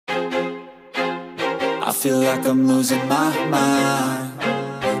I feel like I'm losing my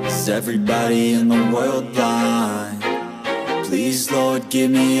mind. Is everybody in the world blind? Please, Lord,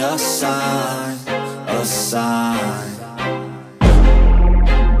 give me a sign, a sign.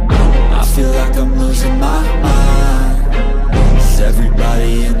 I feel like I'm losing my mind. Is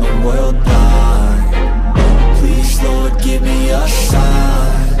everybody in the world blind? Please, Lord, give me a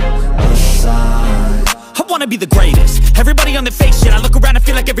sign, a sign. I wanna be the greatest. Everybody on the fake shit. I look around and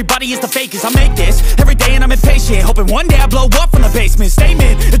feel like everybody is the fakest. I make this every day and I'm impatient, hoping one day I blow up from the basement.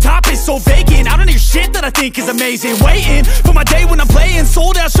 Statement, the top is so vacant. I don't hear shit that I think is amazing. Waiting for my day when I'm playing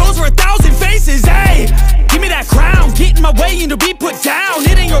sold out shows for 1,000 faces. Hey, give me that crown, get in my way and to be put down.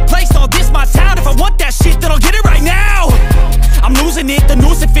 It ain't your place, no, this my town. If I want that shit, then I'll get it right now. I'm losing it, the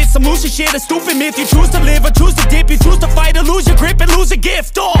noose it fits. I'm losing shit, a stupid myth. You choose to live or choose to dip. You choose to fight or lose your grip and lose a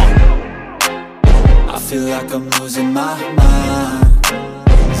gift. I feel like I'm losing my mind.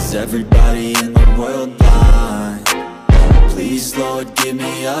 Is everybody in the world blind? Please, Lord, give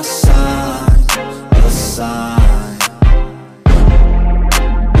me a sign, a sign.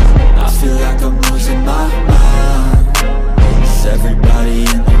 I feel like I'm losing my mind. Is everybody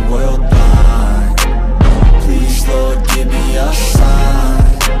in the world blind? Please, Lord, give me a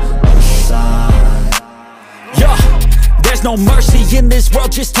sign, a sign. Yeah. There's no mercy in this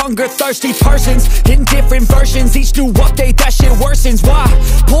world, just hunger-thirsty persons in different versions. Each new update, that shit worsens. Why?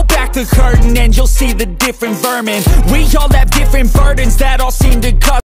 Pull back the curtain and you'll see the different vermin. We all have different burdens that all seem to cause